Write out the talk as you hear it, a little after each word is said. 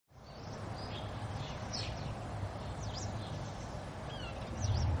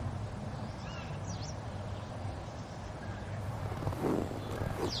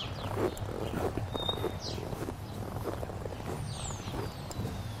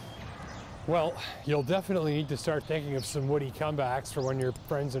Well, you'll definitely need to start thinking of some woody comebacks for when your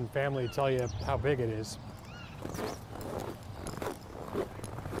friends and family tell you how big it is.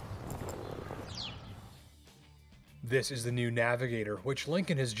 This is the new Navigator, which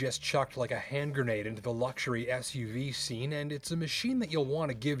Lincoln has just chucked like a hand grenade into the luxury SUV scene, and it's a machine that you'll want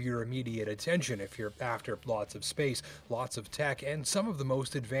to give your immediate attention if you're after lots of space, lots of tech, and some of the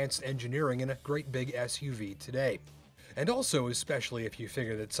most advanced engineering in a great big SUV today. And also, especially if you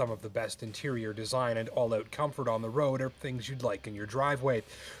figure that some of the best interior design and all-out comfort on the road are things you'd like in your driveway.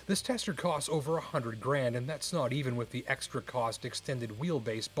 This tester costs over $100 grand, and that's not even with the extra cost extended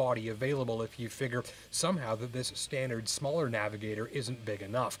wheelbase body available if you figure somehow that this standard smaller Navigator isn't big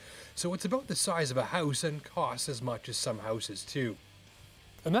enough. So it's about the size of a house and costs as much as some houses too.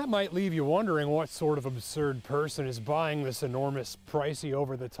 And that might leave you wondering what sort of absurd person is buying this enormous, pricey,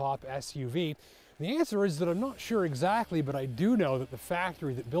 over-the-top SUV. The answer is that I'm not sure exactly, but I do know that the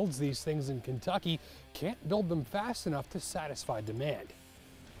factory that builds these things in Kentucky can't build them fast enough to satisfy demand.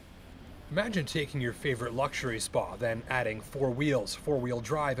 Imagine taking your favorite luxury spa, then adding 4 wheels, 4-wheel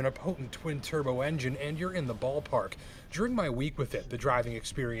drive, and a potent twin-turbo engine, and you're in the ballpark. During my week with it, the driving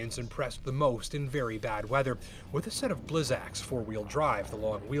experience impressed the most in very bad weather. With a set of Blizzaks 4-wheel drive, the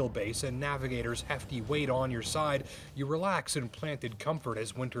long wheelbase, and Navigator's hefty weight on your side, you relax in planted comfort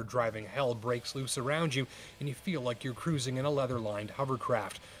as winter driving hell breaks loose around you, and you feel like you're cruising in a leather-lined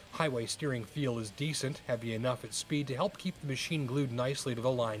hovercraft. Highway steering feel is decent, heavy enough at speed to help keep the machine glued nicely to the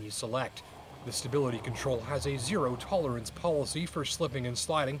line you select. The stability control has a zero-tolerance policy for slipping and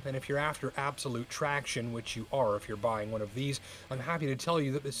sliding, and if you're after absolute traction, which you are if you're buying one of these, I'm happy to tell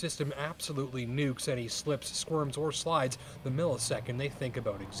you that the system absolutely nukes any slips, squirms, or slides the millisecond they think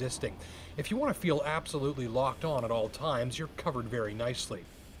about existing. If you want to feel absolutely locked on at all times, you're covered very nicely.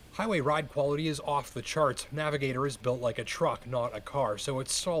 Highway ride quality is off the charts. Navigator is built like a truck, not a car, so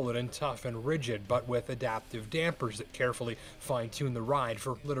it's solid and tough and rigid, but with adaptive dampers that carefully fine-tune the ride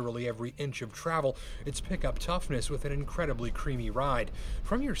for literally every inch of travel. It's pickup toughness with an incredibly creamy ride.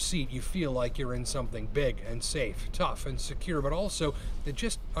 From your seat, you feel like you're in something big and safe, tough and secure, but also it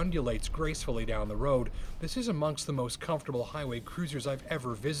just undulates gracefully down the road. This is amongst the most comfortable highway cruisers I've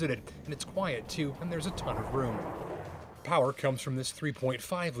ever visited, and it's quiet too, and there's a ton of room. Power comes from this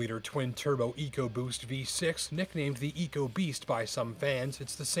 3.5-liter twin-turbo EcoBoost V6, nicknamed the Eco Beast by some fans.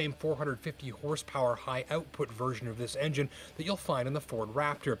 It's the same 450 horsepower high-output version of this engine that you'll find in the Ford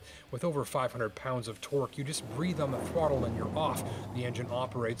Raptor. With over 500 pounds of torque, you just breathe on the throttle and you're off. The engine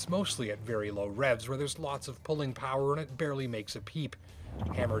operates mostly at very low revs, where there's lots of pulling power and it barely makes a peep.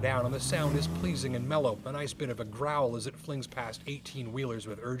 Hammer down on the sound is pleasing and mellow, a nice bit of a growl as it flings past 18-wheelers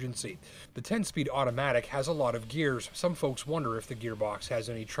with urgency. The 10-speed automatic has a lot of gears. Some folks wonder if the gearbox has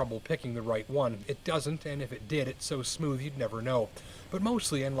any trouble picking the right one. It doesn't, and if it did, it's so smooth you'd never know. But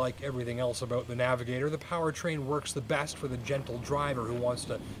mostly, and like everything else about the Navigator, the powertrain works the best for the gentle driver who wants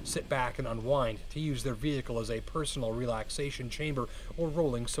to sit back and unwind, to use their vehicle as a personal relaxation chamber or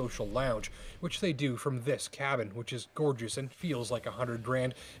rolling social lounge, which they do from this cabin, which is gorgeous and feels like $100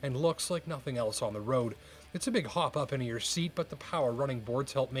 grand and looks like nothing else on the road. It's a big hop up into your seat, but the power running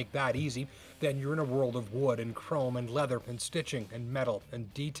boards help make that easy. Then you're in a world of wood and chrome and leather and stitching and metal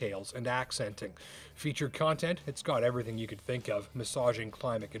and details and accenting. Feature content, it's got everything you could think of. Massaging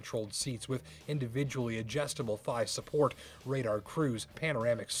climate-controlled seats with individually adjustable thigh support, radar cruise,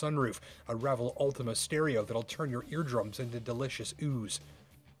 panoramic sunroof, a Revel Ultima stereo that'll turn your eardrums into delicious ooze.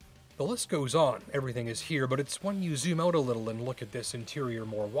 The list goes on. Everything is here, but it's when you zoom out a little and look at this interior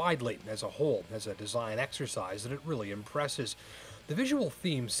more widely, as a whole, as a design exercise, that it really impresses. The visual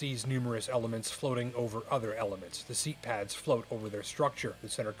theme sees numerous elements floating over other elements. The seat pads float over their structure. The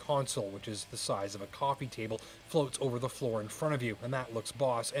center console, which is the size of a coffee table, floats over the floor in front of you, and that looks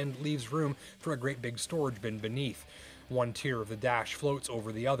boss and leaves room for a great big storage bin beneath. One tier of the dash floats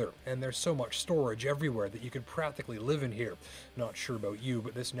over the other, and there's so much storage everywhere that you could practically live in here. Not sure about you,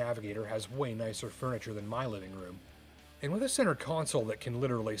 but this Navigator has way nicer furniture than my living room. And with a center console that can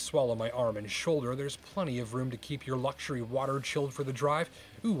literally swallow my arm and shoulder, there's plenty of room to keep your luxury water chilled for the drive.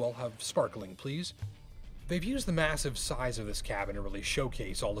 Ooh, I'll have sparkling, please. They've used the massive size of this cabin to really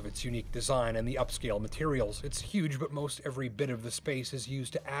showcase all of its unique design and the upscale materials. It's huge, but most every bit of the space is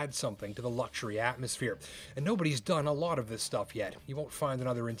used to add something to the luxury atmosphere. And nobody's done a lot of this stuff yet. You won't find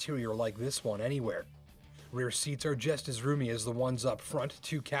another interior like this one anywhere. Rear seats are just as roomy as the ones up front,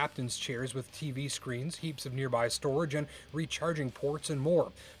 2 captain's chairs with TV screens, heaps of nearby storage, and recharging ports and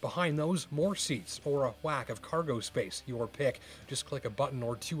more. Behind those, more seats, or a whack of cargo space, your pick. Just click a button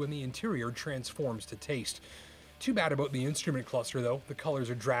or two and the interior transforms to taste. Too bad about the instrument cluster though. The colors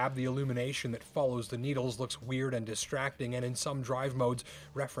are drab, the illumination that follows the needles looks weird and distracting, and in some drive modes,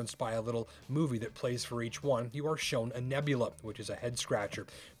 referenced by a little movie that plays for each one, you are shown a nebula, which is a head scratcher.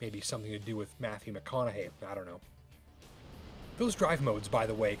 Maybe something to do with Matthew McConaughey, I don't know. Those drive modes, by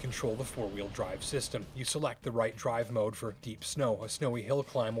the way, control the four-wheel drive system. You select the right drive mode for deep snow, a snowy hill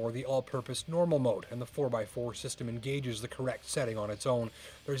climb, or the all-purpose normal mode, and the 4x4 system engages the correct setting on its own.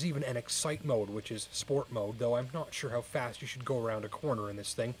 There's even an excite mode, which is sport mode, though I'm not sure how fast you should go around a corner in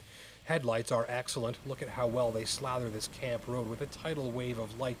this thing. Headlights are excellent. Look at how well they slather this camp road with a tidal wave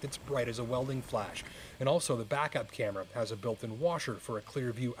of light that's bright as a welding flash. And also the backup camera has a built-in washer for a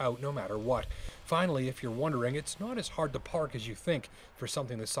clear view out no matter what. Finally, if you're wondering, it's not as hard to park as you think. For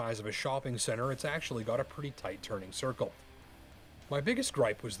something the size of a shopping center, it's actually got a pretty tight turning circle. My biggest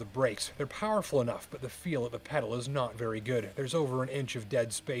gripe was the brakes. They're powerful enough, but the feel of the pedal is not very good. There's over an inch of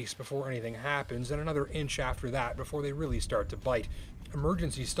dead space before anything happens, and another inch after that before they really start to bite.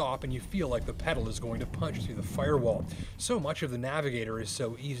 Emergency stop and you feel like the pedal is going to punch through the firewall. So much of the Navigator is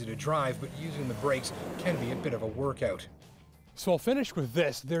so easy to drive, but using the brakes can be a bit of a workout. So I'll finish with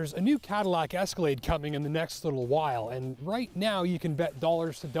this. There's a new Cadillac Escalade coming in the next little while, and right now you can bet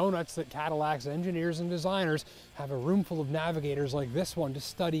dollars to donuts that Cadillac's engineers and designers have a room full of Navigators like this one to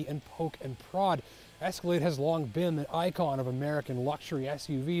study and poke and prod. Escalade has long been the icon of American luxury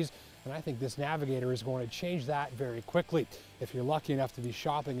SUVs, and I think this Navigator is going to change that very quickly. If you're lucky enough to be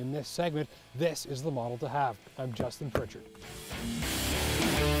shopping in this segment, this is the model to have. I'm Justin Pritchard.